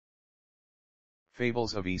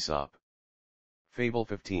Fables of Aesop. Fable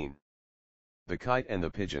 15. The Kite and the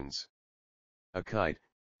Pigeons. A kite,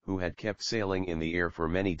 who had kept sailing in the air for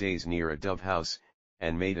many days near a dove house,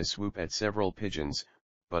 and made a swoop at several pigeons,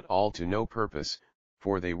 but all to no purpose,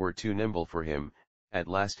 for they were too nimble for him, at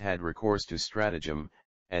last had recourse to stratagem,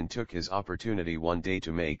 and took his opportunity one day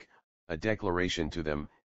to make a declaration to them,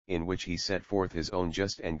 in which he set forth his own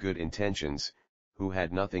just and good intentions, who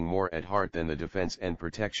had nothing more at heart than the defense and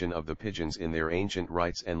protection of the pigeons in their ancient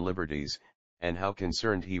rights and liberties, and how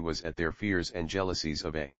concerned he was at their fears and jealousies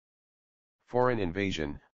of a foreign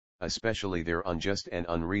invasion, especially their unjust and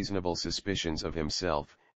unreasonable suspicions of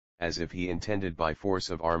himself, as if he intended by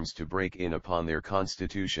force of arms to break in upon their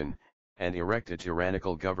constitution, and erect a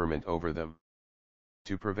tyrannical government over them.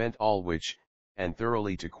 To prevent all which, and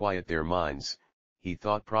thoroughly to quiet their minds, he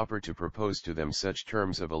thought proper to propose to them such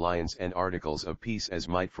terms of alliance and articles of peace as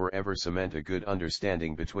might forever cement a good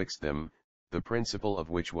understanding betwixt them, the principal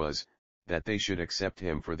of which was, that they should accept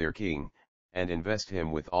him for their king, and invest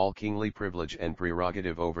him with all kingly privilege and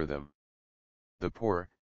prerogative over them. The poor,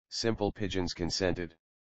 simple pigeons consented.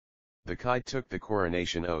 The kite took the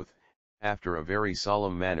coronation oath, after a very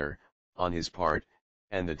solemn manner, on his part,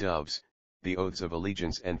 and the doves, the oaths of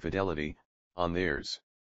allegiance and fidelity, on theirs.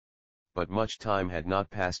 But much time had not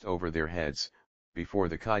passed over their heads, before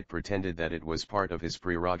the kite pretended that it was part of his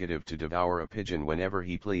prerogative to devour a pigeon whenever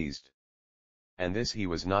he pleased. And this he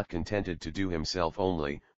was not contented to do himself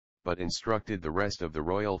only, but instructed the rest of the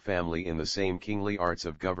royal family in the same kingly arts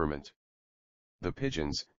of government. The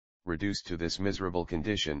pigeons, reduced to this miserable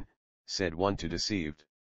condition, said one to deceived,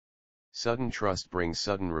 "Sudden trust brings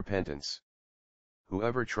sudden repentance.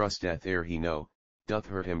 Whoever trusteth ere he know, doth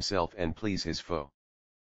hurt himself and please his foe."